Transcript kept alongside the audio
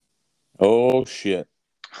Oh shit.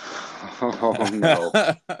 Oh no.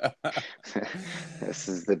 This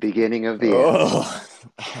is the beginning of the end. Oh.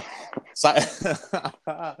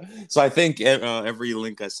 So I think every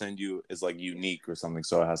link I send you is like unique or something,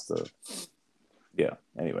 so it has to. Yeah.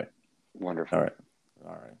 Anyway. Wonderful. All right.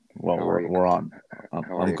 All right. Well, How are you? we're on. How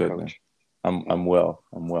are I'm you, good, man. Coach? I'm well.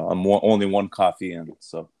 Only one coffee in,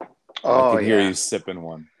 so I Oh can hear yeah. you sipping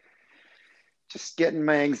one. Just getting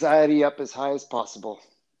my anxiety up as high as possible.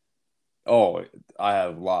 Oh, I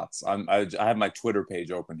have lots. I have my Twitter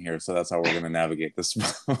page open here, so that's how we're gonna navigate this.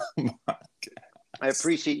 I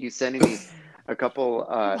appreciate you sending me a couple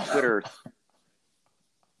Twitter.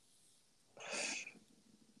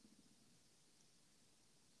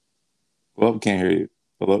 Well, can't hear you.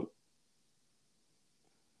 Hello.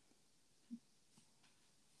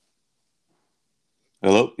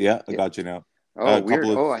 Hello. Yeah, I Yeah. got you now. Oh, A weird.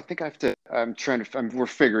 couple of Oh, I think I have to. I'm trying to. We're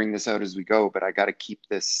figuring this out as we go, but I got to keep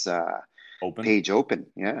this open, page open.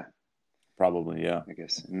 Yeah, probably. Yeah. I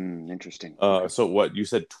guess. Interesting. Okay. So what you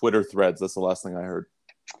said? Twitter threads. That's the last thing I heard.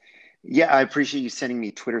 Yeah, I appreciate you sending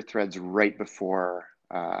me Twitter threads right before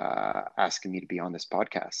asking me to be on this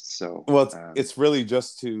podcast. So, Well, it's really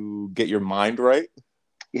just to get your mind right.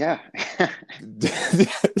 yeah.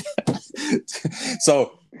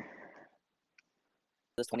 So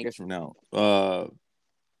this 20 years from now,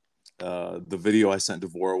 the video I sent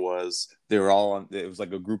Devore was they were all on. It was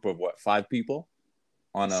like a group of what, 5 people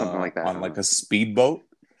on Something a like that. on like a speedboat,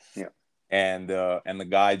 Yeah. and the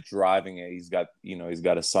guy driving it, he's got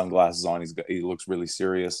his sunglasses on. He looks really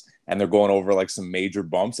serious, and they're going over like some major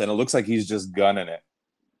bumps, and it looks like he's just gunning it.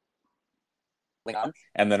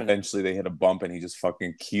 And then eventually they hit a bump and he just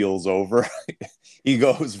fucking keels over. He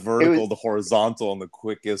goes vertical to horizontal in the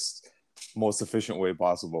quickest, most efficient way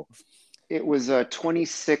possible. It was a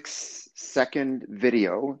 26-second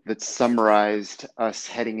video that summarized us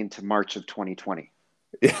heading into March of 2020.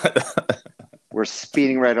 Yeah. We're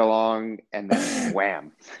speeding right along, and then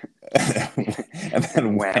wham. And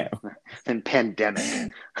then wham. And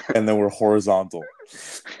pandemic. And then we're horizontal.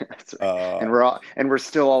 That's right. And we're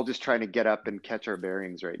still all just trying to get up and catch our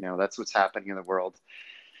bearings right now. That's what's happening in the world.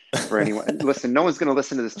 For anyone, listen, no one's going to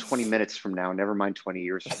listen to this 20 minutes from now, never mind 20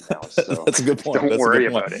 years from now. So that's a good point. Don't worry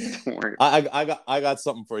about it. Don't worry. I got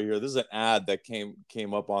something for you here. This is an ad that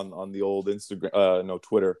came up on the old Instagram,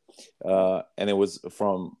 Twitter, and it was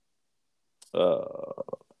from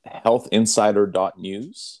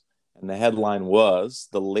healthinsider.news, and the headline was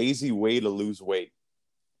 "The Lazy Way to Lose Weight."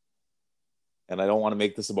 And I don't want to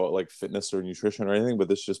make this about like fitness or nutrition or anything, but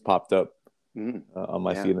this just popped up on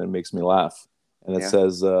my feed, and it makes me laugh. And it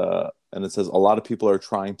says, a lot of people are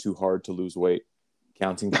trying too hard to lose weight,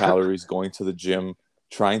 counting calories, going to the gym,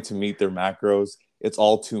 trying to meet their macros. It's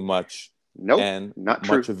all too much. Nope, and not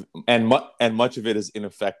much true. And much of it is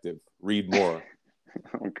ineffective. Read more.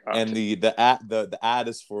 Oh, and the ad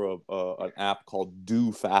is for an app called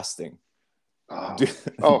Do Fasting.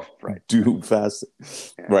 Right. Do Fasting.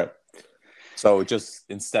 Yeah. Right. So just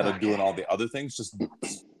instead of doing all the other things, just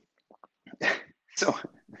so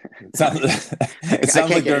it sounds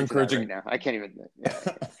like they're encouraging. Right now. I can't even. Yeah.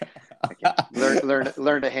 I can't.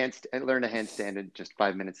 Learn a handstand in just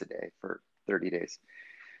 5 minutes a day for 30 days.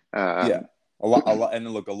 Yeah, a lot. And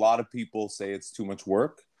look, a lot of people say it's too much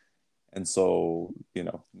work, and so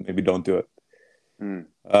maybe don't do it.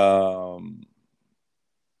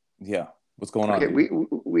 Yeah. What's going on? Okay,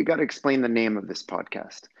 we got to explain the name of this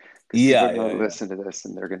podcast. Yeah, people are going to listen to this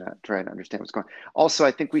and they're going to try to understand what's going on. Also,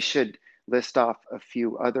 I think we should list off a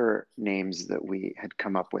few other names that we had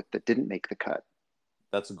come up with that didn't make the cut.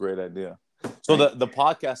 That's a great idea. So the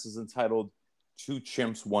podcast is entitled "Two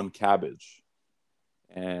Chimps, One Cabbage,"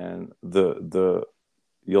 and the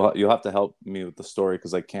you'll have to help me with the story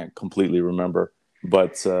because I can't completely remember,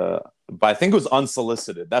 but I think it was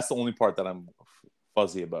unsolicited. That's the only part that I'm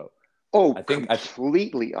fuzzy about. Oh, I think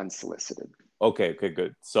completely unsolicited. Okay,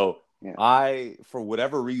 good. So I, for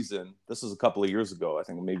whatever reason, this was a couple of years ago. I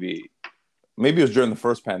think maybe it was during the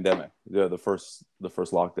first pandemic, the first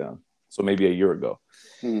lockdown. So maybe a year ago.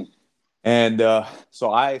 And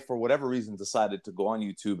so I, for whatever reason, decided to go on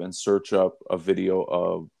YouTube and search up a video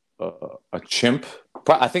of a chimp.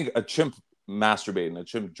 I think a chimp masturbating, a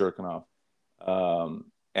chimp jerking off.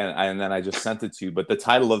 And then I just sent it to you. But the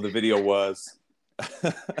title of the video was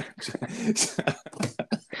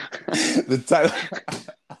the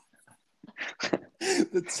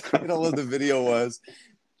title of the video was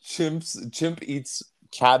chimp eats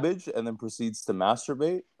cabbage and then proceeds to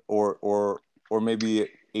masturbate, or maybe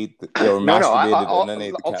masturbated and then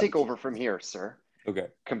ate the cabbage. I'll take over from here, sir. Okay.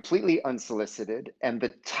 Completely unsolicited, and the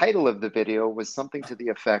title of the video was something to the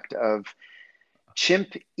effect of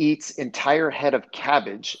Chimp eats entire head of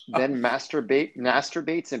cabbage, then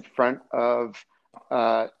masturbates in front of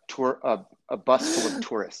a bus full of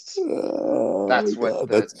tourists. That's what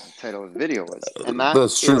the title of the video was, and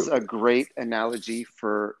that's is a great analogy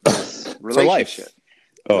for this relationship.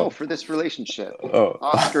 No, for this relationship.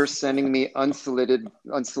 Oscar sending me unsolicited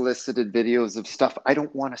videos of stuff I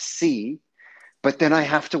don't want to see, but then I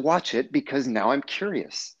have to watch it because now I'm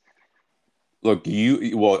curious. Look,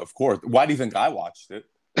 well, of course. Why do you think I watched it?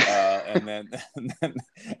 And then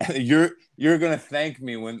you're gonna thank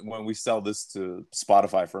me when we sell this to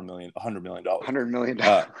Spotify for $100 million. $100 million.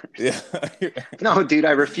 Yeah. No, dude,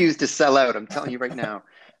 I refuse to sell out. I'm telling you right now.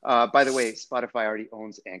 By the way, Spotify already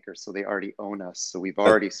owns Anchor, so they already own us. So we've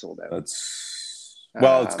already sold out. It's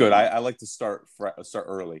good. I like to start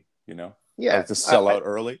early. You know. Yeah. I like to sell out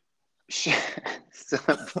early.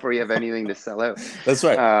 Before you have anything to sell out. That's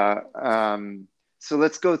right. So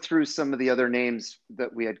let's go through some of the other names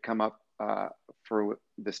that we had come up for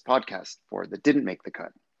this podcast for that didn't make the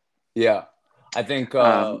cut. Yeah, I think.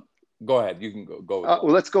 Go ahead. You can go. Well,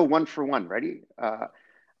 let's go one for one. Ready?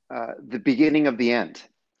 The beginning of the end.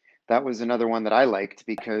 That was another one that I liked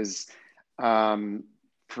because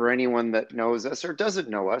for anyone that knows us or doesn't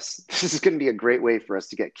know us, this is going to be a great way for us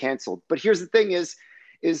to get canceled. But here's the thing: is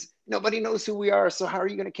nobody knows who we are, so how are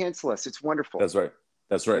you going to cancel us? It's wonderful. That's right.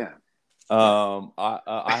 Yeah.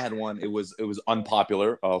 I had one. It was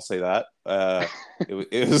unpopular. I'll say that.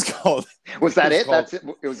 It was called. Was that it? That's it.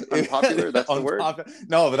 It was unpopular. That's the word.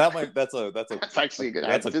 No, but that's actually a good.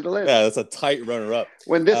 That's to the list. Yeah, that's a tight runner-up.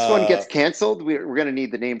 When this one gets canceled, we're going to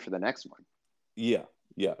need the name for the next one. Yeah.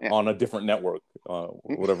 On a different network,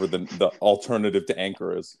 whatever the alternative to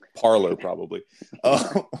Anchor is. Parler, probably.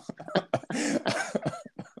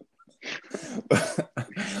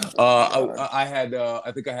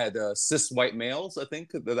 I think I had cis white males. I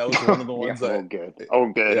think that was one of the ones. Good.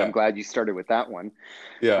 Yeah. I'm glad you started with that one.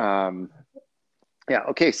 Yeah. Yeah.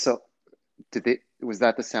 Okay. So, was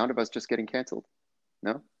that the sound of us just getting canceled?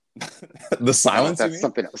 No. The silence. That's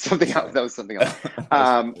something else. That was something else.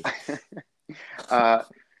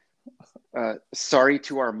 Sorry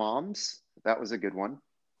to our moms. That was a good one.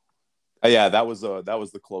 Yeah, that was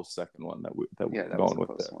the close second one that we're going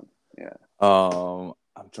with there. One. Yeah.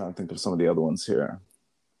 I'm trying to think of some of the other ones here.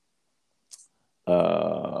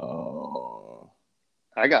 I'll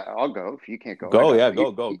go if you can't go.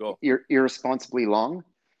 Go. Irresponsibly long.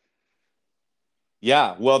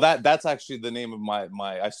 Yeah, well, that's actually the name of my.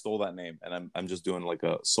 I stole that name, and I'm just doing like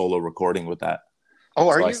a solo recording with that. Oh,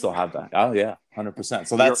 are you? I still have that. Oh yeah, 100%.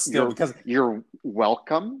 So that's still because you're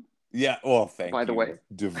welcome. Yeah. Well, thank you. By the way,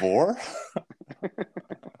 Devore.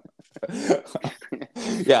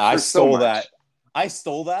 Yeah, I stole that. I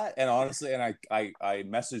stole that, and honestly, and I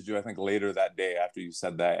messaged you, I think, later that day after you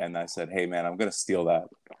said that, and I said, "Hey, man, I'm gonna steal that."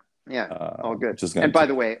 Yeah, all good. And by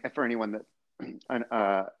the way, for anyone that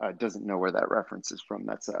doesn't know where that reference is from,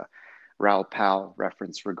 that's a Raoul Pal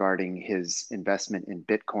reference regarding his investment in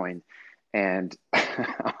Bitcoin, and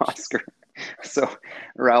Oscar. So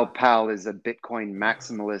Raoul Pal is a Bitcoin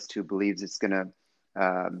maximalist who believes it's gonna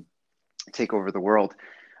take over the world.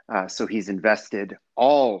 So he's invested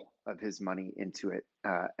all of his money into it,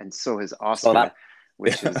 and so has Oscar,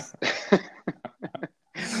 which is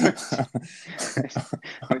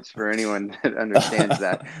which for anyone that understands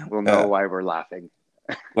that will know why we're laughing.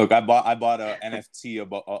 Look, I bought a NFT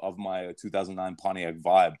of my 2009 Pontiac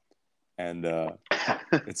Vibe, and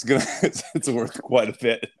it's worth quite a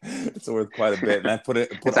bit. It's worth quite a bit, and I put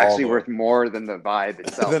it's actually worth more than the Vibe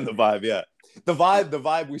itself. Than the Vibe, yeah. The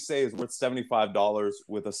Vibe we say is worth $75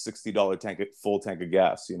 with a $60 full tank of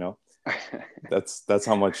gas. You know, that's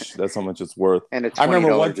how much it's worth. And it's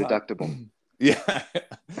 $20 deductible. Yeah.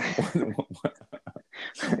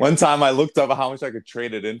 One time I looked up how much I could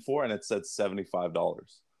trade it in for, and it said $75.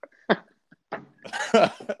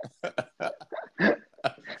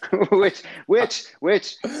 which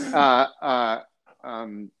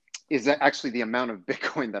is actually the amount of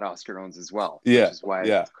Bitcoin that Oscar owns as well. Yeah, which is why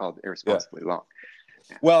it's called irresponsibly long.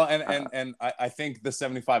 Yeah. Well, and I think the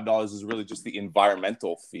 $75 is really just the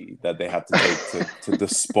environmental fee that they have to take to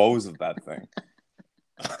dispose of that thing.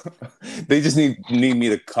 They just need me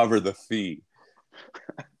to cover the fee.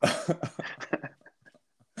 I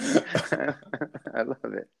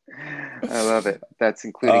love it. That's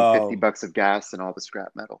including $50 of gas and all the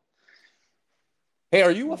scrap metal. Hey,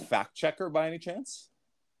 are you a fact checker by any chance?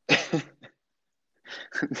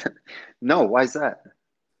 No, why is that?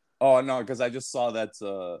 Oh no, because I just saw that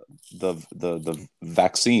the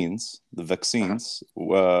vaccines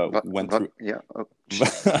went through. Yeah. Oh,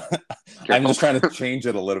 I'm just trying to change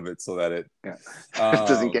it a little bit so that it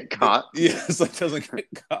doesn't get caught. So it doesn't get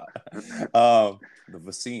caught. The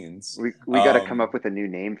vaccines. We got to come up with a new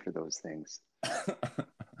name for those things.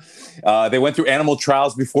 They went through animal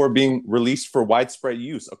trials before being released for widespread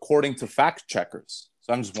use, according to fact checkers.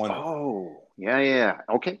 So I'm just wondering. Oh, yeah.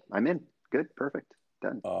 Okay, I'm in. Good, perfect,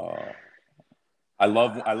 done. I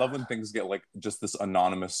love when things get like just this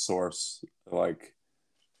anonymous source, like,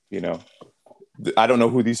 you know, I don't know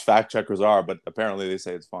who these fact checkers are, but apparently they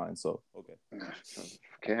say it's fine. So okay,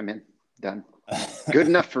 I'm in. Done. Good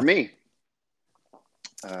enough for me.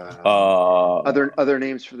 Other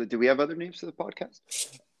names for the? Do we have other names for the podcast?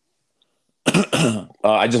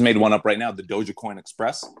 I just made one up right now. The Dogecoin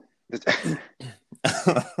Express.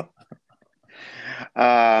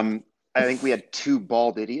 I think we had 2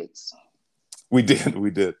 bald idiots. We did.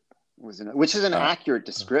 Which is an accurate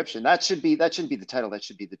description. That shouldn't be the title. That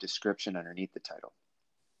should be the description underneath the title.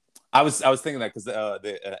 I was thinking that because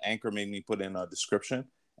the anchor made me put in a description,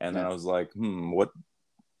 and then I was like, what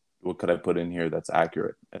could I put in here that's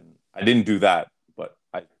accurate? And I didn't do that, but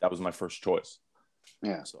that was my first choice.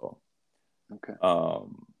 Yeah. So. Okay.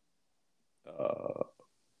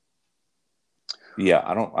 Yeah,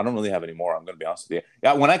 I don't really have any more. I'm gonna be honest with you.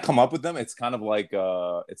 Yeah, when I come up with them, it's kind of like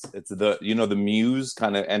it's the the muse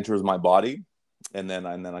kind of enters my body, and then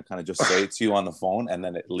I kind of just say it to you on the phone, and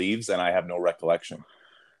then it leaves, and I have no recollection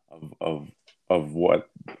of what.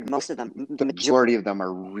 Most of them, the majority of them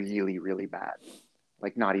are really, really bad.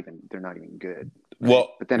 Like they're not even good. Right?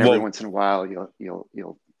 Well, but then every once in a while,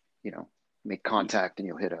 you'll make contact and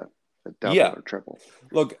you'll hit a double or triple.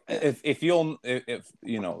 Look, if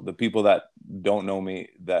the people that don't know me,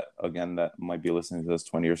 that might be listening to this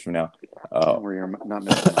 20 years from now, where you're not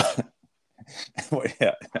missing much.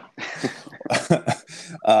 Yeah.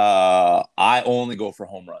 I only go for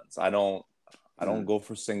home runs. I don't go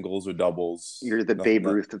for singles or doubles. You're the Babe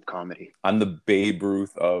Ruth of comedy. I'm the Babe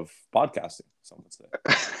Ruth of podcasting, some would say.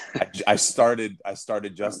 I started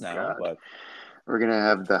just now, God. But we're going to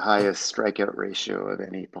have the highest strikeout ratio of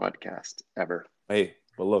any podcast ever. Hey,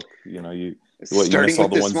 but look, you miss all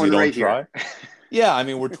the ones you don't try. Yeah, I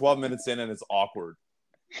mean, we're 12 minutes in and it's awkward.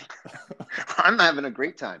 I'm having a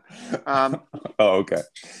great time. Okay.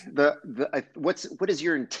 What is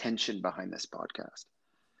your intention behind this podcast?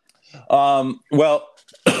 Well,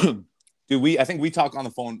 dude, I think we talk on the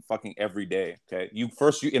phone fucking every day. Okay. You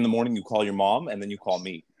in the morning, you call your mom and then you call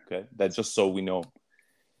me. Okay. That's just so we know.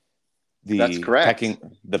 That's correct.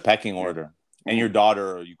 The pecking order, and your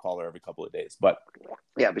daughter, you call her every couple of days, but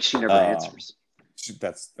she never answers.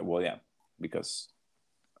 Because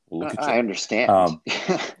I understand.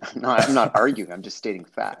 No, I'm not arguing. I'm just stating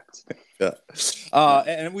facts. Yeah.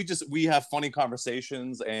 And we have funny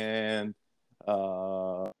conversations, and we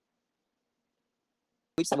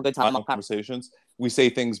have a good time on conversations. We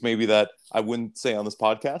say things maybe that I wouldn't say on this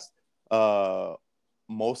podcast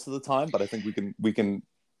most of the time, but I think we can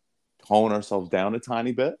tone ourselves down a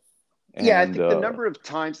tiny bit. And, I think the number of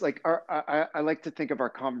times, like I like to think of our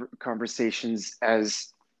conversations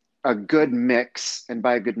as a good mix, and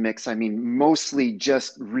by a good mix I mean mostly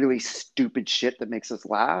just really stupid shit that makes us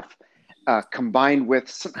laugh, combined with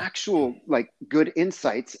some actual like good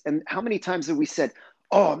insights. And how many times have we said,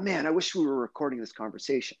 oh man, I wish we were recording this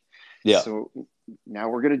conversation? Yeah. So now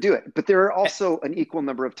we're going to do it. But there are also an equal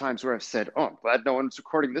number of times where I've said, oh, I'm glad no one's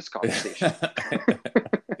recording this conversation.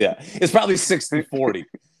 Yeah, it's probably 60-40.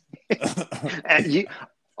 And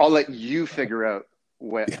I'll let you figure out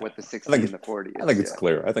what the 60 and the 40 is. I think it's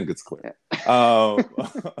clear. I think it's clear. Yeah. I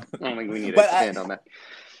don't think we need to expand on that.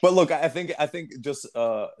 But look, I think just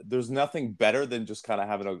there's nothing better than just kind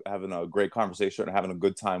of having a great conversation and having a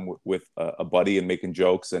good time with a buddy and making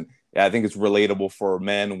jokes. And I think it's relatable for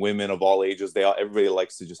men, women of all ages. Everybody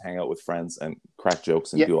likes to just hang out with friends and crack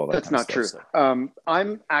jokes and do all that. That's not true. So.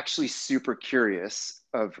 I'm actually super curious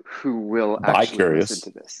of who will actually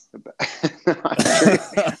listen to this.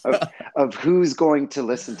 of who's going to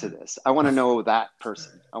listen to this. I want to know that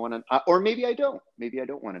person. I want to, or maybe I don't. Maybe I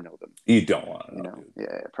don't want to know them. You don't want to know.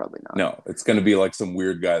 Yeah, probably not. No, it's going to be like some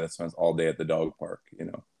weird guy that spends all day at the dog park.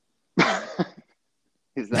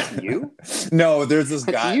 Is that you? No, there's this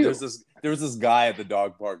guy. There's this guy at the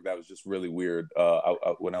dog park that was just really weird.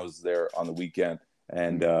 When I was there on the weekend,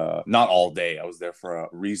 and not all day. I was there for a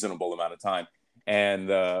reasonable amount of time. And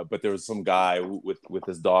but there was some guy with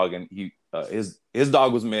his dog, and his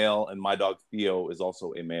dog was male, and my dog Theo is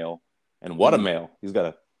also a male. And what a male! He's got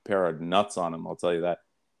a pair of nuts on him, I'll tell you that.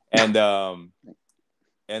 And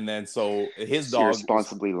And then so his It's dog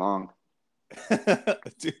irresponsibly long.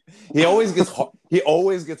 Dude, he always gets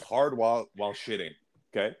hard while shitting.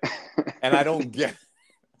 Okay, and I don't get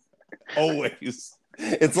always.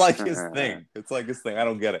 It's like his thing. I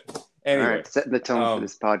don't get it. Anyway, all right, setting the tone for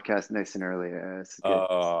this podcast nice and early. It's good.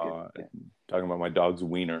 Yeah. Talking about my dog's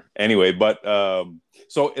wiener. Anyway, but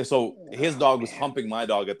so his dog was humping my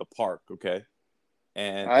dog at the park. Okay,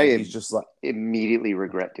 and he's just like immediately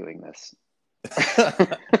regret doing this.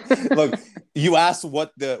 Look, you asked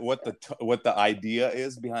what the idea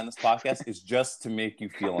is behind this podcast is just to make you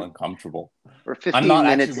feel uncomfortable. We're 15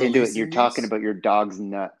 minutes into it. You're talking about your dog's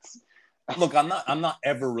nuts. Look, I'm not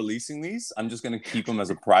ever releasing these. I'm just going to keep them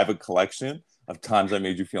as a private collection of times I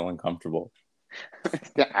made you feel uncomfortable.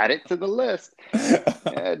 Add it to the list.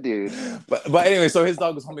 Yeah, dude. But anyway, so his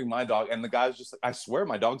dog was humping my dog, and the guy's just like, I swear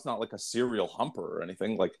my dog's not like a serial humper or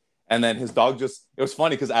anything. Like, and then his dog it was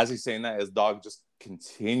funny because as he's saying that, his dog just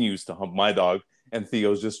continues to hump my dog, and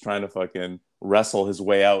Theo's just trying to fucking wrestle his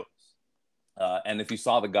way out. And if you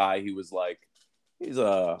saw the guy, he was like, I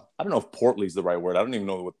don't know if portly's the right word. I don't even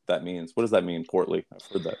know what that means. What does that mean, portly? I've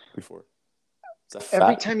heard that before.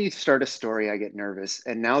 Every time you start a story, I get nervous.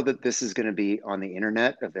 And now that this is going to be on the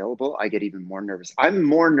internet available, I get even more nervous. I'm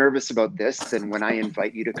more nervous about this than when I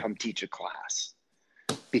invite you to come teach a class.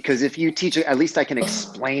 Because if you teach it, at least I can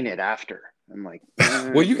explain it after. I'm like,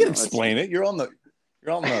 well, you can explain it. You're on the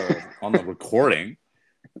recording.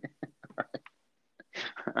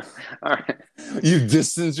 All right. You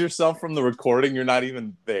distance yourself from the recording. You're not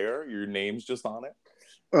even there. Your name's just on it.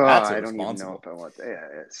 I don't even know if I want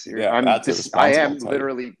that. I am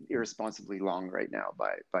literally irresponsibly long right now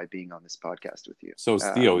by being on this podcast with you. So is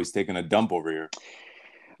Theo. He's taking a dump over here.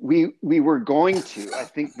 We were going to. I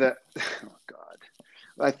think that. Oh God.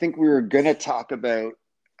 I think we were going to talk about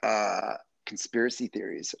conspiracy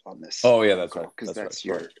theories on this. Oh yeah, that's right. Because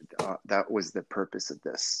that was the purpose of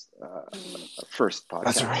this first podcast.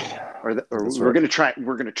 That's right. We're going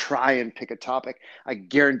to try and pick a topic. I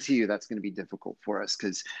guarantee you that's going to be difficult for us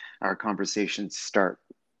because our conversations start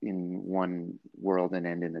in one world and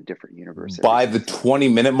end in a different universe. By the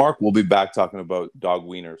 20-minute mark, we'll be back talking about dog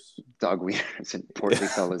wieners. Dog wieners and portly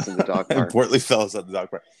fellas in the dog park. Portly fellas at the dog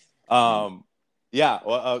park.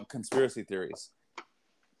 Conspiracy theories.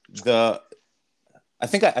 I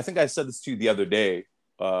think I said this to you the other day.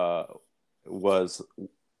 Was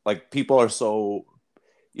like people are so,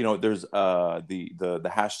 there's the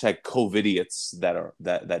hashtag COVIDiots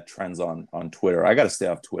that trends on Twitter. I got to stay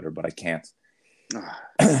off Twitter, but I can't.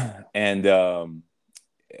 And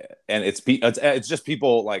it's just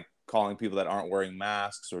people like calling people that aren't wearing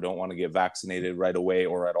masks or don't want to get vaccinated right away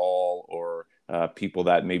or at all, or people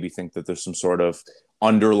that maybe think that there's some sort of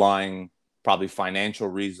underlying, probably financial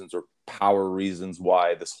reasons or power reasons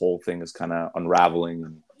why this whole thing is kind of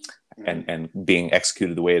unraveling and being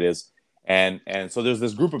executed the way it is. And so there's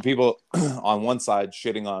this group of people on one side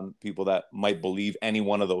shitting on people that might believe any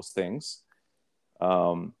one of those things.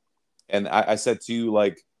 And I said to you,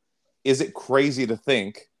 like, is it crazy to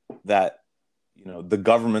think that, the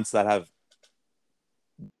governments that have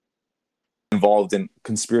involved in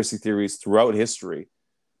conspiracy theories throughout history,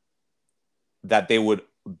 that they would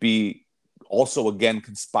be also again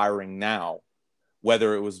conspiring now,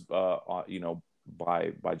 whether it was by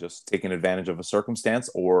just taking advantage of a circumstance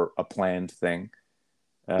or a planned thing.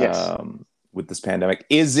 Yes. With this pandemic,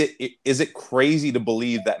 is it crazy to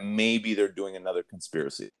believe that maybe they're doing another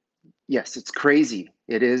conspiracy? Yes, it's crazy.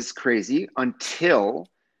 It is crazy until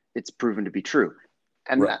it's proven to be true,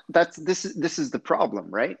 and right. This is the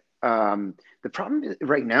problem, right? The problem is,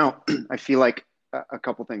 right now, I feel like a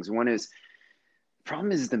couple things. One is, the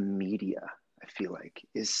problem is the media. I feel like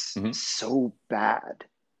is so bad,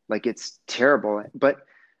 like it's terrible. But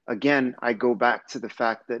again, I go back to the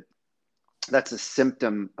fact that that's a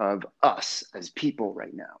symptom of us as people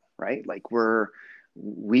right now, right? Like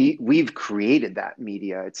we've created that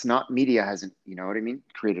media. It's not, media hasn't, you know what I mean,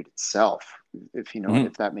 created itself, if you know,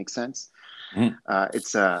 if that makes sense.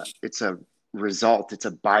 It's a result, it's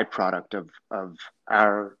a byproduct of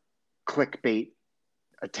our clickbait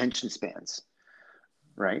attention spans,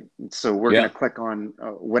 right? And so we're going to click on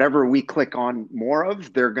whatever we click on more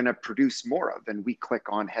of, they're going to produce more of, and we click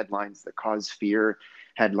on headlines that cause fear,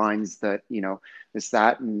 headlines that, this,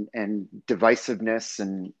 that, and divisiveness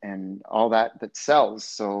and all that sells.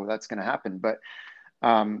 So that's going to happen. But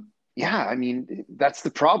I mean, that's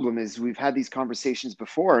the problem, is we've had these conversations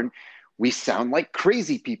before and we sound like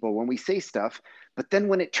crazy people when we say stuff, but then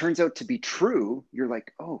when it turns out to be true, you're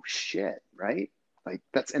like, oh shit, right? Like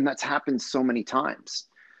that's happened so many times.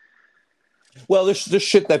 Well, there's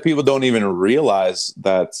shit that people don't even realize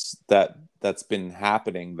that that's been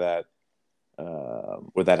happening that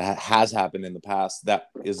or that has happened in the past, that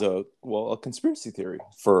is a conspiracy theory,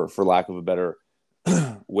 for lack of a better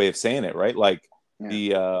way of saying it, right? Like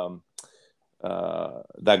the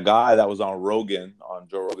that guy that was on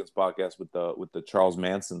Joe Rogan's podcast with the Charles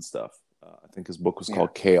Manson stuff. I think his book was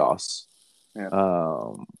called Chaos.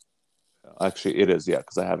 Yeah. Actually, it is,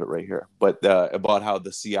 because I have it right here. But about how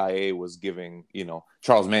the CIA was giving,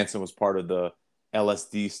 Charles Manson was part of the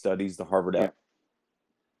LSD studies, the Harvard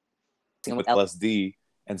with LSD,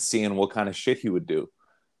 and seeing what kind of shit he would do,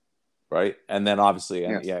 right? And then obviously,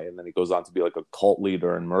 and then he goes on to be like a cult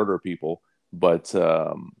leader and murder people. But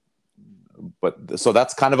so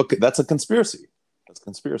that's kind of that's a conspiracy. That's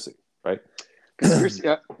conspiracy, right? Conspiracy,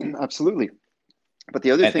 yeah, absolutely. But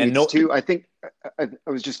the other thing too, I think I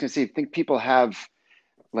was just going to say, I think people have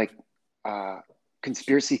like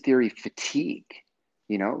conspiracy theory fatigue.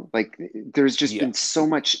 Like there's just been so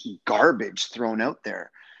much garbage thrown out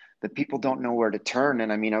there that people don't know where to turn.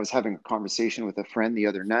 And I mean, I was having a conversation with a friend the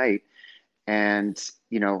other night, and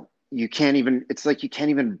you can't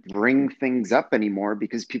even bring things up anymore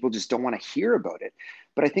because people just don't want to hear about it.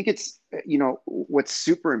 But I think it's what's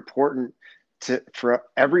super important for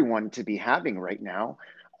everyone to be having right now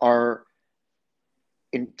are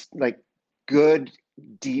like good,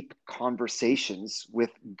 deep conversations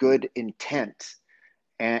with good intent.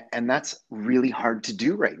 And that's really hard to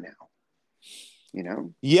do right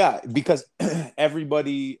now, Yeah, because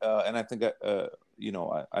everybody, and I think,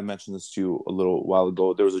 I mentioned this to you a little while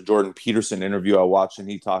ago. There was a Jordan Peterson interview I watched, and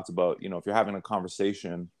he talked about, if you're having a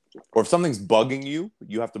conversation or if something's bugging you,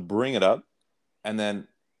 you have to bring it up and then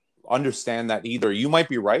understand that either you might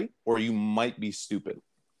be right or you might be stupid.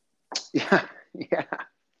 Yeah.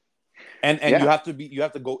 And you have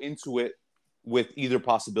to go into it with either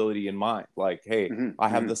possibility in mind. Like, hey, I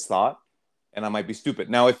have this thought and I might be stupid.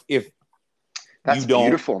 Now, if that's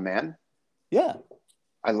beautiful, man. Yeah.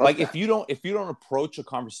 I love that. If you don't approach a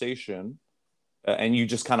conversation and you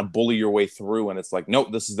just kind of bully your way through and it's like,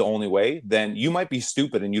 nope, this is the only way, then you might be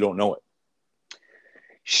stupid and you don't know it.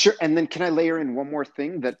 Sure. And then can I layer in one more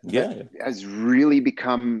thing that has really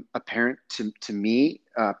become apparent to me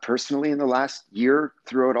personally in the last year,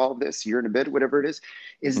 throughout all of this, year and a bit, whatever it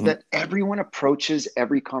is that everyone approaches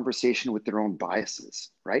every conversation with their own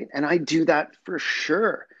biases, right? And I do that for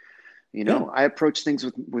sure. I approach things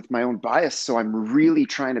with my own bias. So I'm really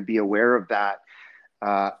trying to be aware of that.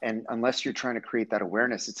 And unless you're trying to create that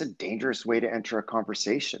awareness, it's a dangerous way to enter a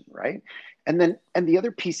conversation, right? And the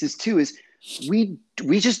other piece is too, is we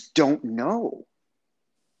just don't know,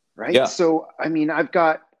 right? Yeah. So, I mean, I've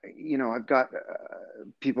got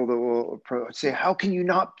people that will say, how can you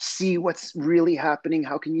not see what's really happening?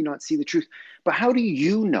 How can you not see the truth? But how do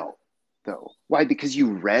you know, though? Why? Because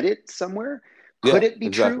you read it somewhere? Could it be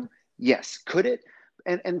true? Yes. Could it?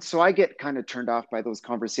 And so I get kind of turned off by those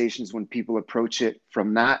conversations when people approach it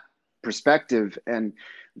from that perspective. And,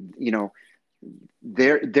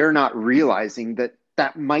 they're not realizing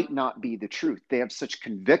that might not be the truth. They have such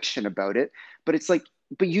conviction about it, but it's like,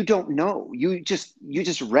 but you don't know. You just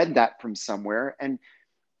read that from somewhere. And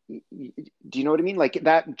do you know what I mean? Like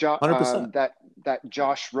that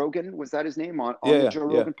Josh Rogan, was that his name on the Joe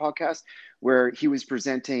Rogan podcast, where he was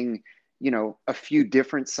presenting, a few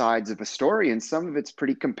different sides of a story, and some of it's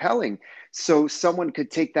pretty compelling. So someone could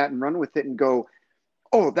take that and run with it and go,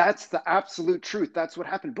 oh, that's the absolute truth. That's what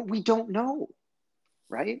happened. But we don't know,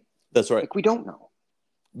 right? That's right. Like we don't know.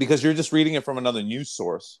 Because you're just reading it from another news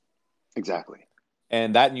source. Exactly.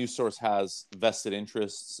 And that news source has vested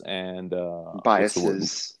interests and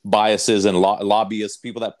biases and lobbyists,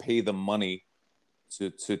 people that pay them money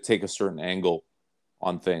to take a certain angle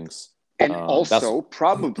on things. And also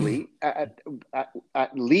probably at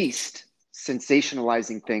least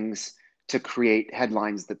sensationalizing things to create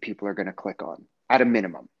headlines that people are going to click on at a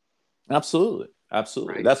minimum. Absolutely.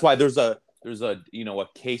 Right? That's why there's a a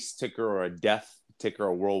case ticker or a death ticker,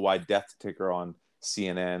 a worldwide death ticker on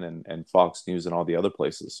CNN and Fox News and all the other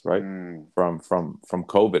places, right? From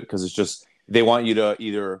COVID, because it's just they want you to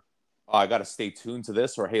either I got to stay tuned to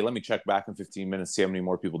this, or hey, let me check back in 15 minutes, see how many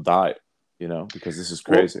more people died, because this is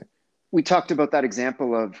crazy. Well, we talked about that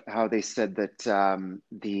example of how they said that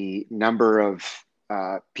the number of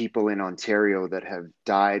people in Ontario that have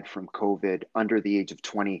died from COVID under the age of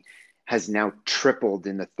 20 has now tripled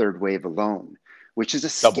in the third wave alone, which is a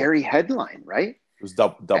scary headline, right? It was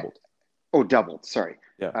doubled. Oh, doubled. Sorry.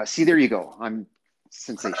 Yeah. See, there you go. I'm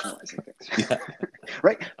sensationalizing things.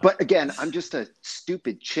 Right. But again, I'm just a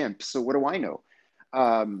stupid chimp. So what do I know?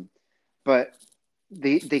 But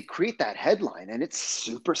they create that headline and it's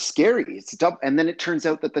super scary. It's double. And then it turns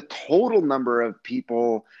out that the total number of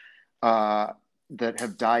people that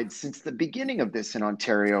have died since the beginning of this in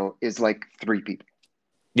Ontario is like 3 people.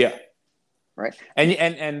 Yeah. Right.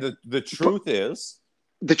 And the truth is,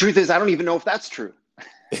 I don't even know if that's true.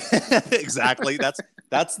 Exactly.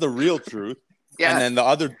 That's the real truth. Yeah. And then the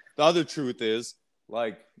other truth is,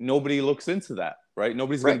 like, nobody looks into that, right?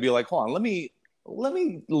 Nobody's going to be like, hold on, let me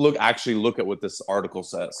look at what this article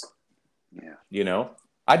says. Yeah. You know,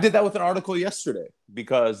 I did that with an article yesterday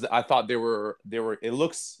because I thought they were. It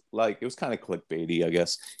looks like it was kind of clickbaity, I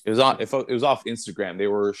guess. It was off Instagram. They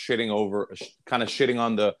were kind of shitting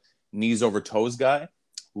on the knees over toes guy,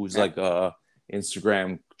 who's like a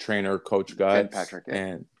Instagram trainer coach guy, Ben Patrick,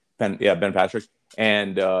 and Ben Patrick,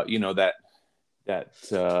 and you know that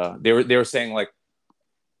they were saying, like,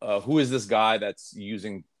 who is this guy that's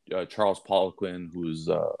using Charles Poliquin, who's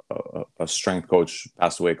a strength coach,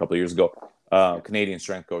 passed away a couple of years ago, Canadian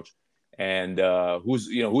strength coach, and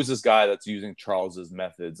who's this guy that's using Charles's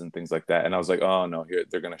methods and things like that. And I was like, oh no, here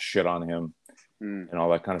they're gonna shit on him and all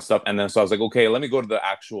that kind of stuff. And then so I was like, okay, let me go to the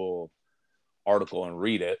actual article and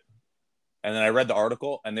read it. And then I read the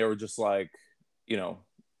article, and they were just like,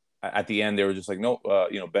 at the end they were just like, no,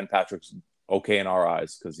 Ben Patrick's okay in our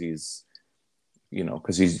eyes because he's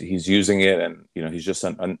using it, and he's just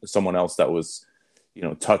someone else that was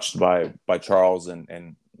touched by Charles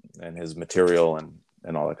and his material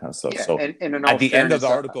and all that kind of stuff. So and at the end of the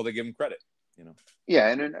article, they give him credit. Yeah,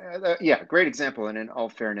 and great example. And in all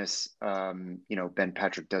fairness, Ben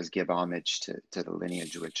Patrick does give homage to the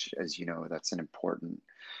lineage, which, as you know, that's an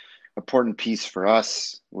important piece for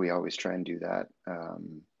us. We always try and do that.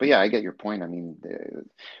 But yeah, I get your point. I mean,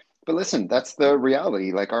 but listen, that's the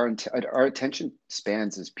reality. Like our attention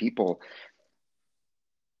spans as people.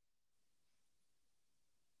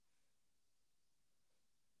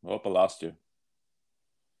 Oh, I lost you.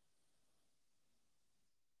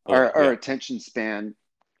 Our attention span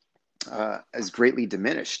has greatly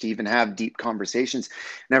diminished to even have deep conversations.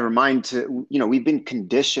 Never mind to, we've been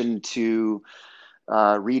conditioned to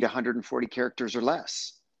read 140 characters or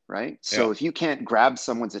less, right? So if you can't grab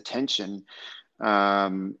someone's attention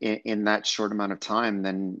in that short amount of time,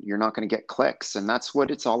 then you're not going to get clicks. And that's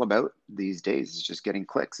what it's all about these days, is just getting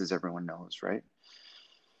clicks, as everyone knows, right?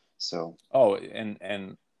 So. Oh,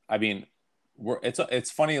 and I mean,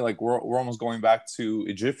 it's funny, like we're almost going back to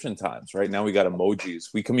Egyptian times. Right now we got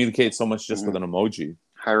emojis. We communicate so much just with an emoji,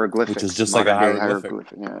 hieroglyphics, which is just like a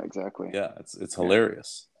hieroglyphic. Yeah, exactly. Yeah, it's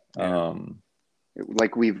hilarious. Yeah.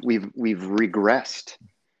 Like we've regressed.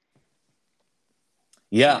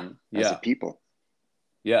 Yeah, as a people.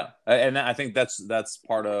 Yeah, and I think that's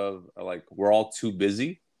part of, like, we're all too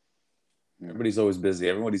busy. Everybody's always busy.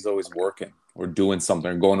 Everybody's always working or doing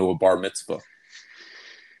something or going to a bar mitzvah.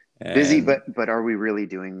 Busy, but are we really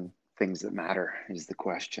doing things that matter is the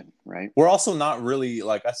question, right? We're also not really,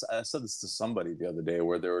 like, I said this to somebody the other day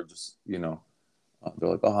where they were just, they're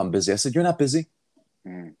like, oh, I'm busy. I said, you're not busy.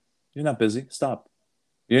 You're not busy. Stop.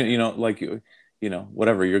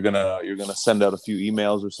 Whatever. You're gonna send out a few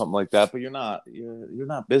emails or something like that, but you're not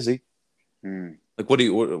busy. Like, what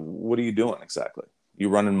are you doing exactly? You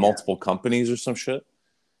running multiple companies or some shit?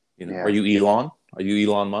 Are you Elon? Are you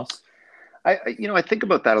Elon Musk? I think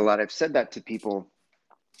about that a lot. I've said that to people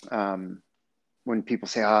when people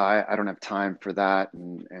say, I don't have time for that.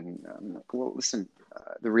 And I'm like, well, listen,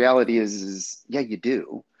 the reality is yeah, you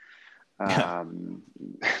do.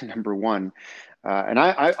 Number one. And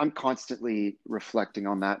I'm constantly reflecting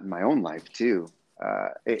on that in my own life too.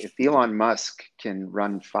 If Elon Musk can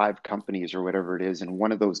run 5 companies or whatever it is, and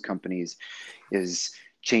one of those companies is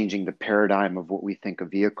changing the paradigm of what we think a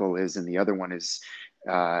vehicle is, and the other one is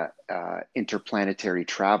interplanetary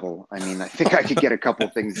travel. I mean, I think I could get a couple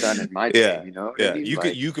things done in my day. Yeah. I mean?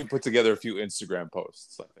 You could put together a few Instagram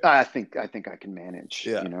posts. I think I can manage.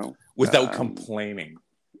 Without complaining.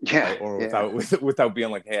 Yeah. Or without being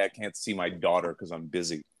like, hey, I can't see my daughter because I'm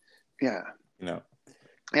busy. Yeah. Yeah.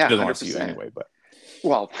 She doesn't want to see you anyway, but.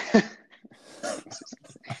 Well,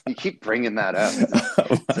 you keep bringing that up.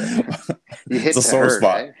 You hit a sore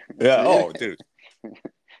spot. Eh? Yeah. Oh, dude.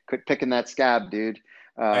 Quit picking that scab, dude.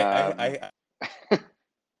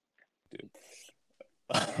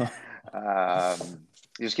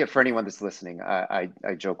 Just for anyone that's listening, I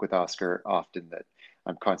joke with Oscar often that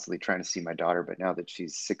I'm constantly trying to see my daughter, but now that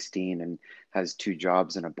she's 16 and has 2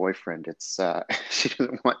 jobs and a boyfriend, it's she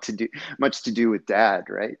doesn't want to do much to do with dad,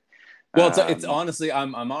 right? Well, it's honestly,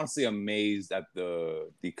 I'm honestly amazed at the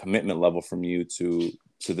commitment level from you to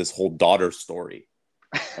this whole daughter story.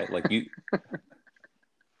 Right? Like you.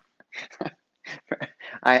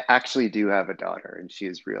 I actually do have a daughter, and she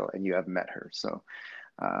is real, and you have met her. So,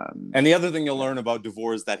 and the other thing you'll learn about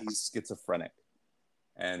DeVore is that he's schizophrenic.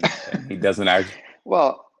 and he doesn't act.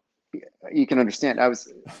 Well, you can understand. But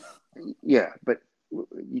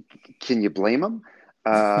can you blame him?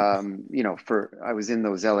 I was in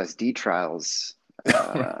those LSD trials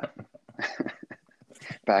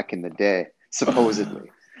back in the day,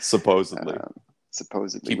 supposedly. Supposedly.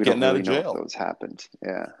 Supposedly, Keep we don't getting out really of know if jail. those happened.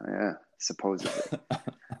 Yeah, supposedly.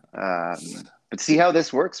 But see how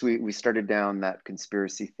this works. We started down that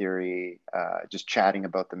conspiracy theory, just chatting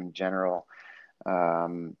about them in general.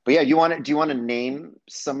 But yeah, do you want to name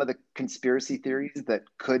some of the conspiracy theories that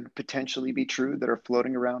could potentially be true that are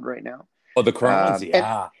floating around right now? Oh, the current ones,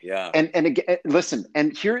 And yeah. and again, listen.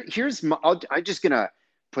 And here's my. I'm just gonna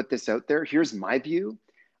put this out there. Here's my view.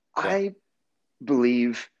 Yeah. I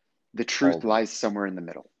believe the truth lies somewhere in the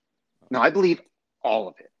middle. No, I believe all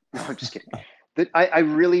of it. No, I'm just kidding. I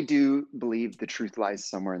really do believe the truth lies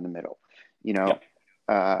somewhere in the middle.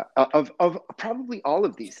 Of probably all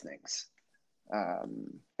of these things.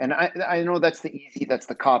 And I know that's that's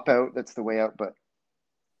the cop out, that's the way out. But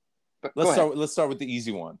let's start with the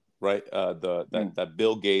easy one, right? That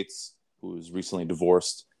Bill Gates, who's recently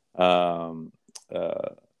divorced,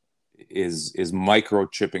 is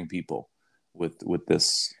microchipping people with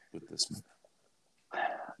this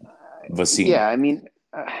vaccine. Yeah, I mean,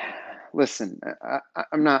 listen,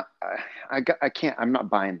 I'm not. I can't. I'm not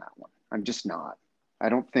buying that one. I'm just not. I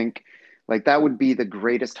don't think like that would be the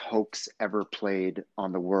greatest hoax ever played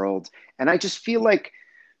on the world. And I just feel like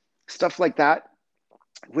stuff like that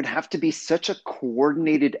would have to be such a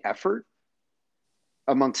coordinated effort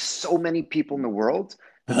amongst so many people in the world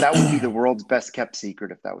that would be the world's best kept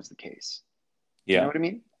secret if that was the case. Yeah. You know what I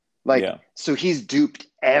mean? Like, so he's duped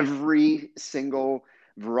every single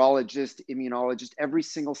virologist, immunologist, every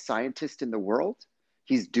single scientist in the world.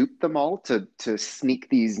 He's duped them all to sneak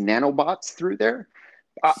these nanobots through there.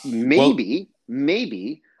 Maybe.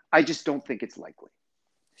 I just don't think it's likely.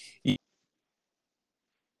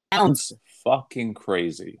 Sounds fucking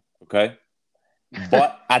crazy, okay?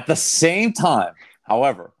 But at the same time,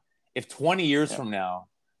 however, if 20 years from now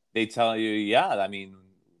they tell you, I mean,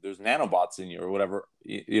 there's nanobots in you or whatever,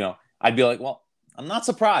 I'd be like, well, I'm not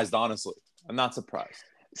surprised, honestly. I'm not surprised.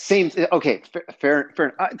 Same. Okay, fair.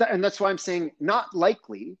 And that's why I'm saying not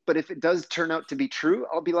likely, but if it does turn out to be true,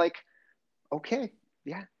 I'll be like, okay,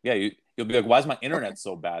 yeah. Yeah, you'll be like, why is my internet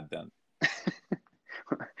so bad then?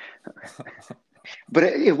 But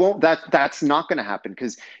it won't. That's not going to happen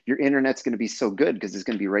because your internet's going to be so good because it's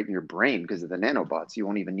going to be right in your brain because of the nanobots. You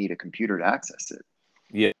won't even need a computer to access it.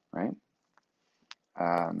 Yeah. Right.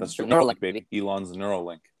 That's true. Neuralink, baby. Elon's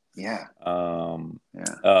Neuralink. Yeah. Go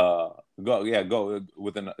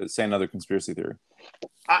with say another conspiracy theory.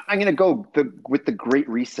 I'm going to go with the Great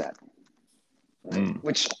Reset,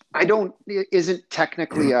 which isn't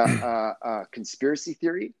technically a conspiracy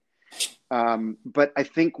theory. But I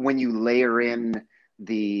think when you layer in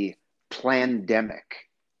the plandemic,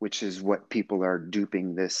 which is what people are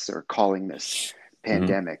duping this or calling this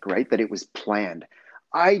pandemic, right? That it was planned.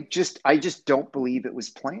 I just don't believe it was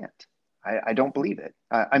planned. I don't believe it.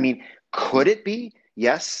 I mean, could it be?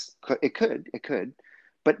 Yes, it could,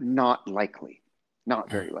 but not likely, not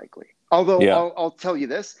very likely. Although I'll tell you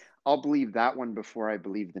this, I'll believe that one before I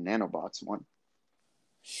believe the nanobots one.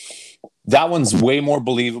 That one's way more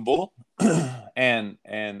believable, and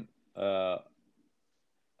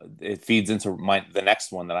it feeds into the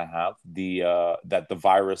next one that I have, that the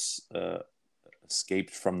virus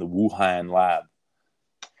escaped from the Wuhan lab.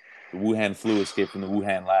 The Wuhan flu escaped from the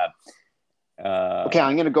Wuhan lab. Okay,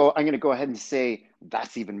 I'm gonna go ahead and say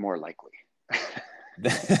that's even more likely.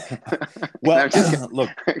 Well, look,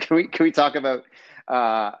 can we talk about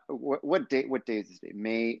what day is this day?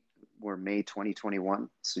 May 2021.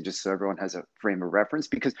 So just so everyone has a frame of reference,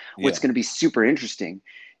 because what's going to be super interesting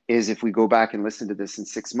is if we go back and listen to this in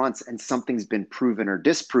 6 months and something's been proven or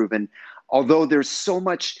disproven, although there's so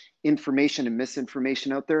much information and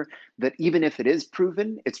misinformation out there that even if it is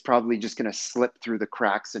proven, it's probably just going to slip through the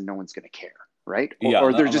cracks and no one's going to care, right?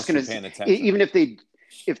 Or they're just going to, even if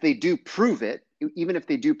they do prove it, even if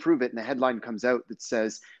they do prove it and the headline comes out that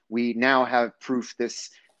says we now have proof this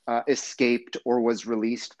escaped or was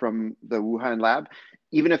released from the Wuhan lab,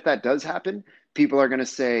 even if that does happen, people are going to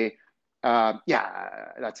say,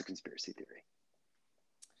 that's a conspiracy theory.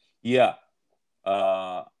 Yeah.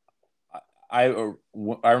 I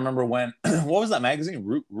remember when, what was that magazine?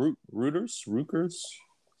 Reuters?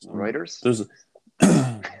 Reuters?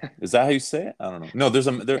 Is that how you say it? I don't know. No, there's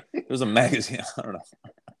a magazine. I don't know.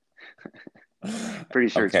 Pretty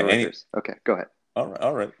sure it's Reuters. Okay, go ahead.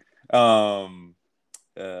 All right.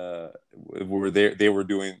 They were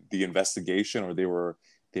doing the investigation, or they were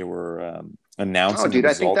announcing Oh, the dude,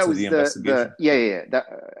 I think results that of was the investigation? that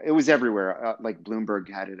it was everywhere. Like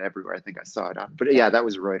Bloomberg had it everywhere. I think I saw it on, but yeah, that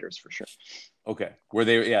was Reuters for sure. Okay,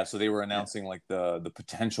 so they were announcing like the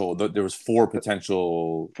potential. There was four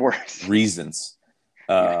potential reasons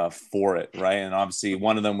for it, right? And obviously,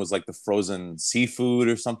 one of them was like the frozen seafood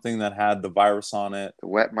or something that had the virus on it. The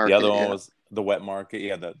wet market. The other one was the wet market.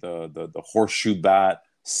 Yeah, the horseshoe bat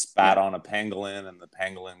spat on a pangolin, and the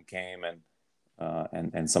pangolin came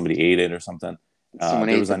and somebody ate it or something. Someone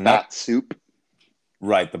there ate was the bat soup.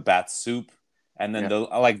 Right, the bat soup. And then the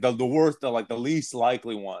worst, the least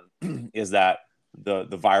likely one is that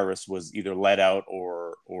the virus was either let out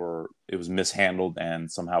or it was mishandled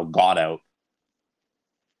and somehow got out.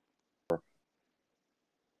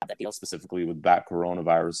 That deals specifically with bat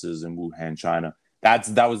coronaviruses in Wuhan, China.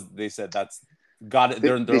 They said that's got it.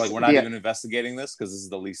 They're like, we're not even investigating this because this is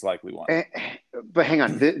the least likely one. But hang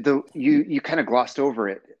on, you kind of glossed over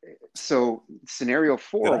it. So scenario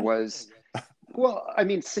 4 was, well, I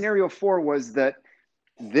mean, scenario 4 was that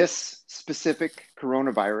this specific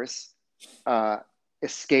coronavirus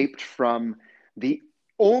escaped from the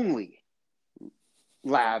only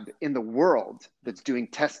lab in the world that's doing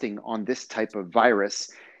testing on this type of virus,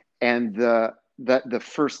 and the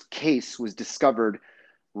first case was discovered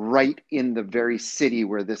right in the very city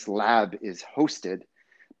where this lab is hosted.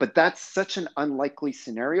 But that's such an unlikely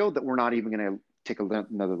scenario that we're not even going to take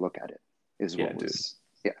another look at it.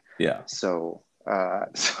 So I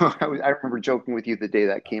remember joking with you the day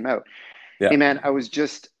that came out. Hey man, I was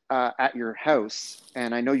just at your house,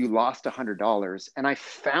 and I know you lost $100, and I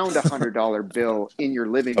found $100 bill in your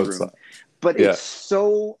living room, but it's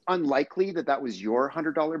so unlikely that was your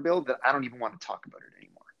 $100 bill that I don't even want to talk about it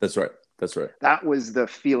anymore. That's right. That was the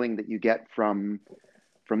feeling that you get from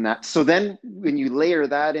that. So then when you layer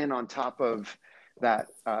that in on top of that,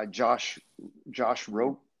 Josh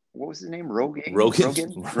Rogan, what was his name? Rogan.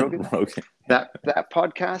 That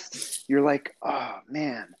podcast, you're like, oh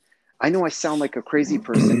man, I know I sound like a crazy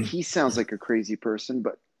person. He sounds like a crazy person,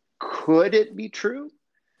 but could it be true?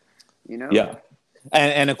 Yeah.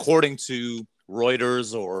 And according to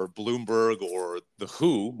Reuters or Bloomberg or the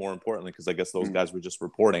WHO, more importantly, because I guess those guys were just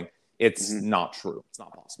reporting, it's not true. It's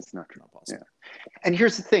not possible. It's not true. Not possible. Yeah. And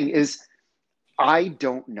here's the thing is, I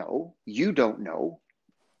don't know. You don't know.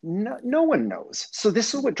 No one knows. So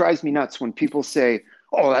this is what drives me nuts when people say,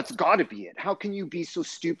 oh, that's got to be it. How can you be so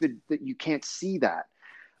stupid that you can't see that?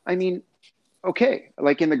 I mean, okay,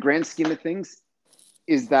 like in the grand scheme of things,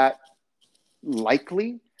 is that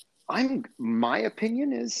likely? My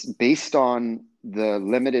opinion is based on the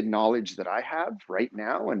limited knowledge that I have right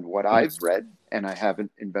now and what I've read, and I haven't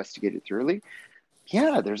investigated thoroughly.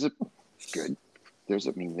 Yeah, there's at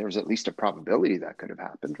least a probability that could have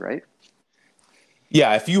happened, right?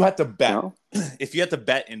 Yeah, if you had to bet,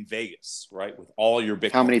 in Vegas, right, with all your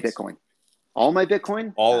Bitcoin. How many Bitcoin? All my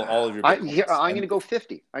Bitcoin? All of your Bitcoin. I'm going to go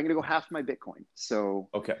 50. I'm going to go half my Bitcoin. So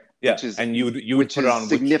okay, yeah, and you would put it on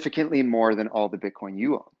significantly more than all the Bitcoin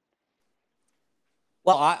you own.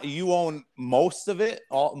 Well, you own most of it.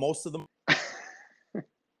 Most of them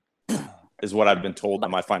is what I've been told by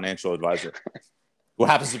my financial advisor, who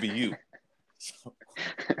happens to be you.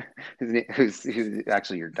 Who's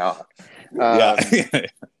actually your dog? Yeah.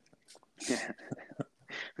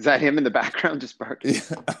 Is that him in the background just barking?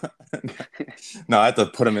 No, I have to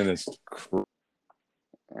put him in his like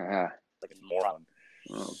a moron.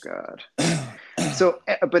 Oh God. So,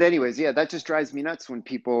 but anyways, yeah, that just drives me nuts when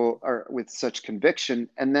people are with such conviction.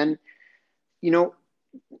 And then,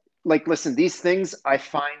 like, listen, these things I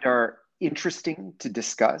find are interesting to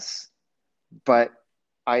discuss, but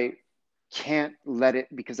I can't let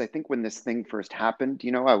it, because I think when this thing first happened,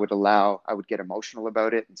 I would get emotional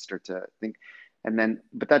about it and start to think,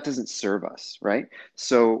 but that doesn't serve us, right?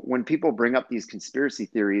 So when people bring up these conspiracy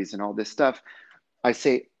theories and all this stuff, I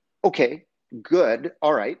say, okay, good,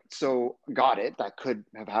 all right, so got it, that could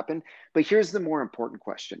have happened. But here's the more important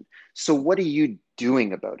question. So what are you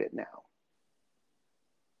doing about it now?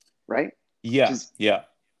 Right? Yeah.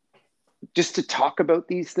 Just to talk about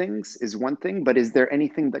these things is one thing, but is there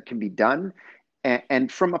anything that can be done?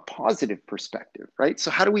 And from a positive perspective, right?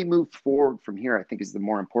 So how do we move forward from here, I think, is the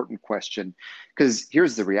more important question. Because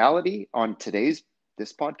here's the reality on this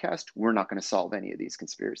podcast, we're not going to solve any of these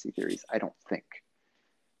conspiracy theories, I don't think.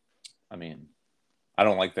 I mean, I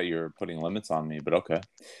don't like that you're putting limits on me, but okay.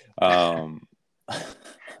 I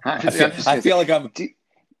feel like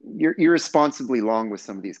you're irresponsibly long with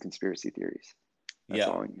some of these conspiracy theories. That's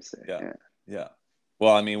all I'm going to say. Yeah.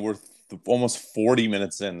 Well, I mean, we're almost 40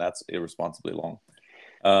 minutes in. That's irresponsibly long.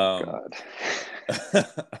 God.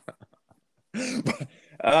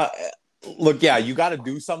 Look, yeah, you got to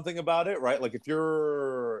do something about it, right? Like if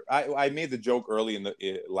you're, I made the joke early in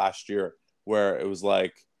the last year where it was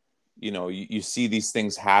like, you see these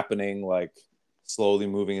things happening, like slowly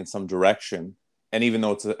moving in some direction, and even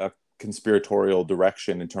though it's a conspiratorial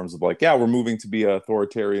direction in terms of like, yeah, we're moving to be an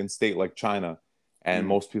authoritarian state like China, and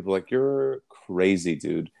most people are like, you're crazy,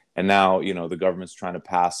 dude. And now, the government's trying to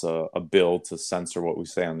pass a bill to censor what we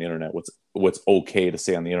say on the internet, what's okay to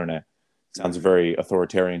say on the internet. Sounds very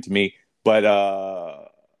authoritarian to me. But I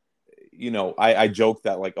joke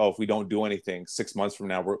that like, oh, if we don't do anything, 6 months from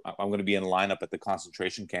now, I'm going to be in lineup at the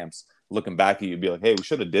concentration camps, looking back at you, be like, hey, we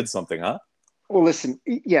should have did something, huh? Well, listen,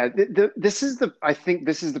 yeah, I think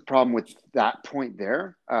this is the problem with that point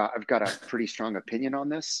there. I've got a pretty strong opinion on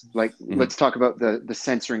this. Like, let's talk about the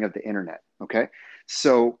censoring of the internet. Okay,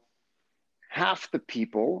 so half the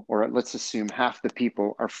people, or let's assume half the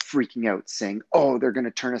people, are freaking out, saying, "Oh, they're going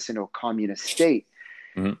to turn us into a communist state."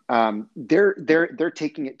 They're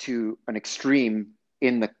taking it to an extreme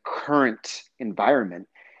in the current environment,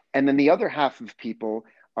 and then the other half of people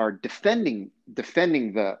are defending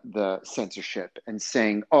the censorship and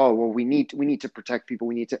saying, "Oh, well, we need to protect people.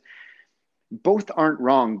 We need to." Both aren't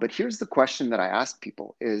wrong, but here's the question that I ask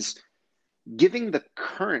people: is giving the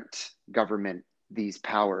current government these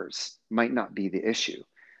powers might not be the issue.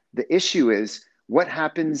 The issue is what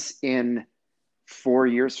happens in 4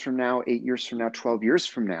 years from now, 8 years from now, 12 years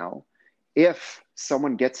from now, if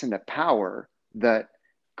someone gets into power that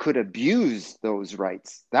could abuse those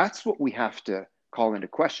rights. That's what we have to call into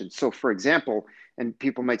question. So, for example, and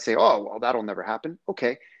people might say, oh, well, that'll never happen.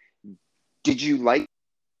 Okay. Did you like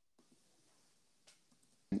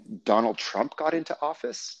Donald Trump got into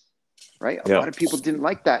office? Right? A lot of people didn't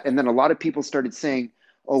like that. And then a lot of people started saying,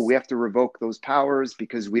 oh, we have to revoke those powers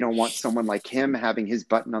because we don't want someone like him having his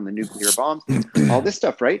button on the nuclear bombs, all this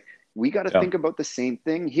stuff, right? We got to think about the same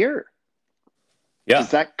thing here. Yeah.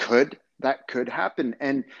 Because that could happen.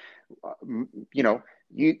 And,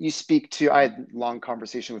 you speak to, I had a long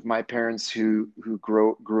conversation with my parents who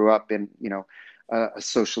grew up in, a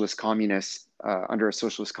socialist communist, under a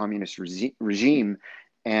socialist communist regime.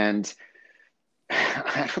 And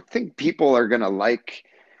I don't think people are going to like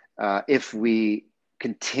if we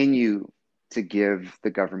continue to give the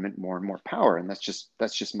government more and more power, and that's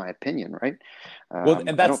just my opinion, right? Well,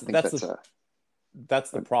 and that's the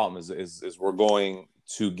problem is we're going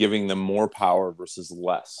to giving them more power versus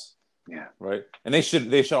less. Yeah. Right. And they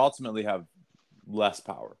should ultimately have less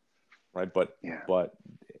power, right? But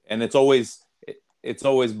and it's always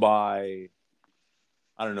by,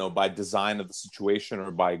 I don't know, by design of the situation or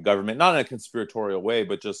by government, not in a conspiratorial way,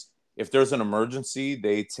 but just if there's an emergency,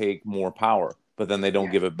 they take more power, but then they don't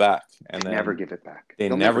give it back. And they never give it back.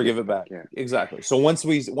 They'll never give it back. Yeah. Exactly. So once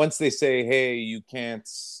they say, hey, you can't,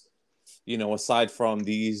 aside from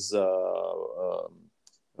these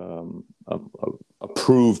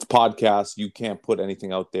approved podcasts, you can't put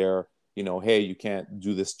anything out there. Hey, you can't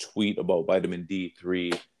do this tweet about vitamin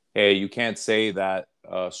D3. Hey, you can't say that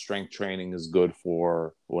strength training is good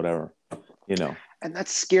for whatever, And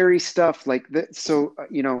that's scary stuff. Like that. So,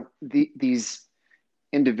 these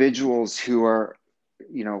individuals who are,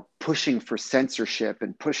 pushing for censorship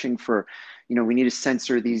and pushing for, we need to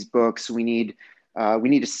censor these books. We need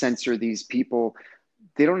to censor these people.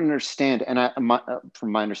 They don't understand. And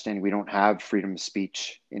from my understanding, we don't have freedom of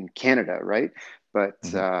speech in Canada, right?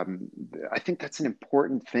 But I think that's an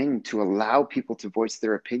important thing, to allow people to voice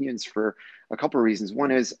their opinions for a couple of reasons.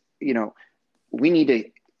 One is, we need to,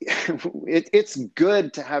 it's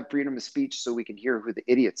good to have freedom of speech so we can hear who the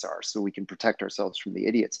idiots are, so we can protect ourselves from the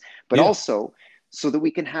idiots, but also so that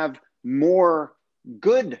we can have more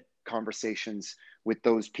good conversations with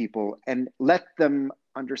those people and let them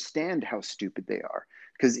understand how stupid they are.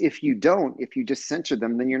 Because if you just censor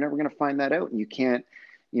them, then you're never going to find that out, and you can't,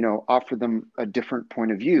 offer them a different point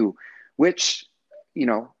of view, which,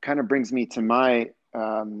 kind of brings me to my,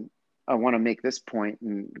 I want to make this point,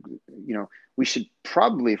 and, we should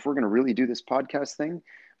probably, if we're going to really do this podcast thing,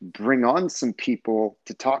 bring on some people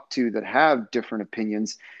to talk to that have different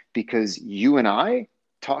opinions, because you and I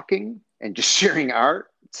talking and just sharing our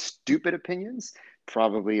stupid opinions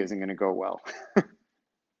probably isn't going to go well.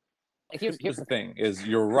 Here's the thing is,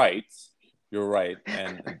 you're right.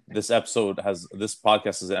 And this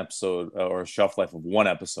podcast is an episode or a shelf life of one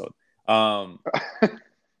episode.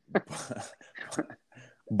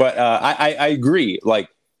 But I agree. Like,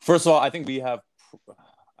 first of all, I think we are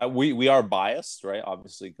biased, right?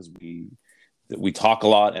 Obviously, because we talk a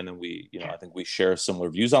lot, and then I think we share similar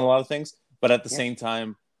views on a lot of things. But at the same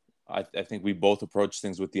time, I think we both approach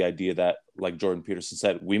things with the idea that, like Jordan Peterson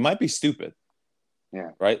said, we might be stupid. Yeah.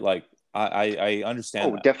 Right. Like, I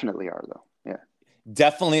understand. Oh, definitely are though. Yeah,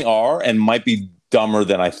 definitely are, and might be dumber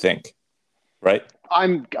than I think. Right?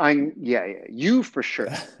 Yeah. You for sure.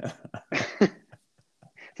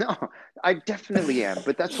 No, I definitely am.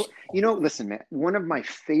 But that's what, listen, man, one of my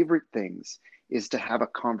favorite things is to have a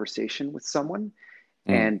conversation with someone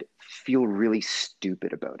Mm. and feel really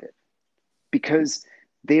stupid about it because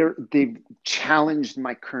they've challenged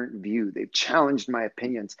my current view. They've challenged my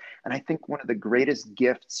opinions. And I think one of the greatest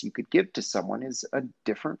gifts you could give to someone is a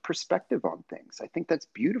different perspective on things. I think that's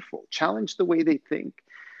beautiful. Challenge the way they think.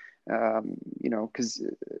 Because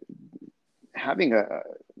having a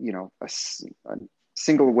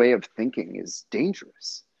single way of thinking is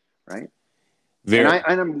dangerous, right? Very.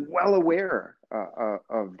 And I'm well aware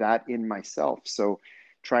of that in myself. So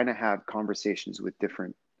trying to have conversations with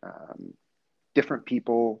different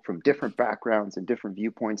people from different backgrounds and different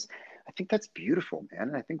viewpoints, I think that's beautiful, man.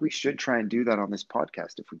 And I think we should try and do that on this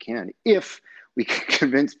podcast if we can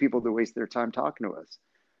convince people to waste their time talking to us.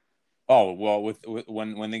 Oh, well, with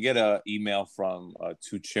when they get an email from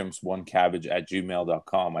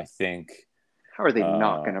 2chimps1cabbage@gmail.com, I think. How are they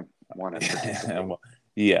not going to want to participate?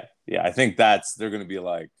 Yeah. I think they're going to be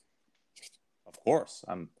like, of course.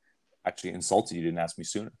 I'm actually insulted you didn't ask me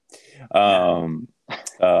sooner. Yeah,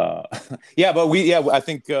 but I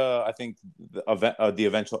think the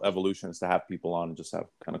eventual evolution is to have people on and just have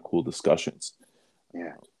kind of cool discussions.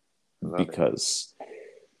 Yeah, because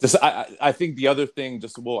I think the other thing,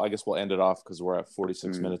 I guess we'll end it off because we're at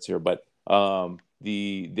 46 minutes here. But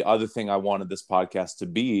the other thing I wanted this podcast to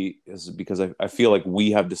be is because I feel like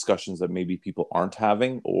we have discussions that maybe people aren't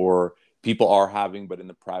having, or people are having, but in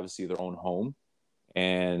the privacy of their own home.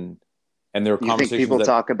 And there are conversations. You think people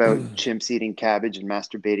talk about chimps eating cabbage and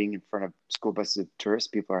masturbating in front of school buses of tourists?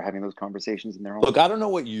 People are having those conversations in their home. Look, I don't know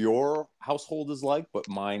what your household is like, but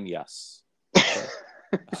mine, yes. Okay.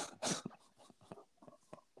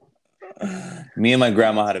 Me and my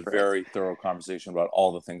grandma had a very thorough conversation about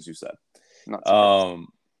all the things you said.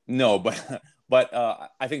 No, but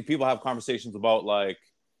I think people have conversations about like,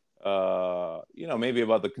 maybe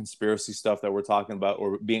about the conspiracy stuff that we're talking about,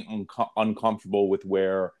 or being uncomfortable with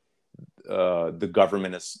where the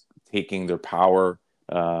government is taking their power,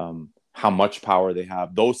 how much power they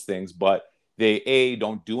have, those things. But they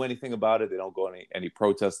don't do anything about it. They don't go any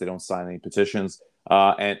protests. They don't sign any petitions.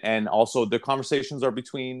 And also the conversations are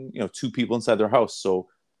between two people inside their house, so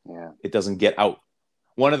it doesn't get out.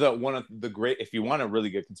 One of the great, if you want to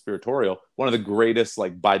really get conspiratorial, one of the greatest,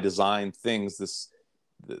 like, by design things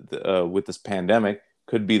with this pandemic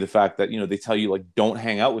could be the fact that they tell you, like, don't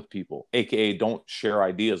hang out with people, aka don't share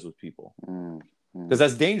ideas with people, because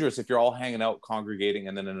that's dangerous if you're all hanging out, congregating,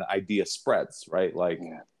 and then an idea spreads, right? Like.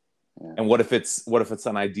 And what if it's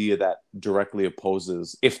an idea that directly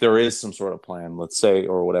opposes, if there is some sort of plan, let's say,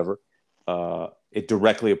 or whatever, it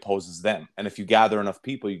directly opposes them. And if you gather enough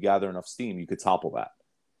people, you gather enough steam, you could topple that,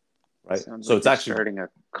 right? Sounds so like it's actually starting a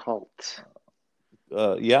cult.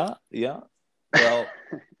 Yeah. Well,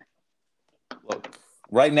 look,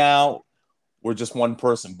 right now we're just one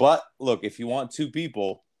person, but look, if you want two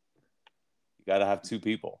people, you got to have two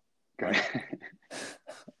people, right?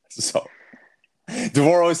 So.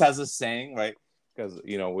 Devore always has this saying, right? Because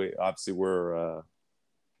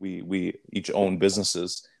we each own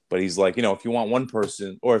businesses, but he's like, if you want one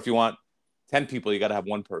person, or if you want 10 people, you got to have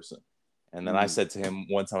one person. And then I said to him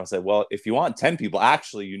one time, I said, well, if you want 10 people,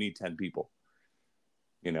 actually, you need 10 people.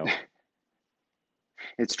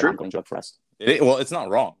 It's true. Well, it's not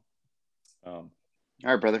wrong. All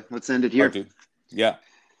right, brother. Let's end it here. Right, dude. Yeah.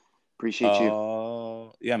 Appreciate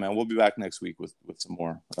you. Yeah, man. We'll be back next week with some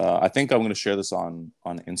more. I think I'm going to share this on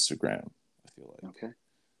Instagram. I feel like. Okay.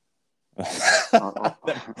 I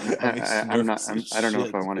don't know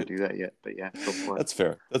if I want to do that yet, but yeah, go for it. That's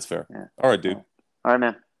fair. Yeah. All right, dude. All right,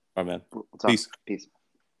 man. All right, man. We'll talk. Peace.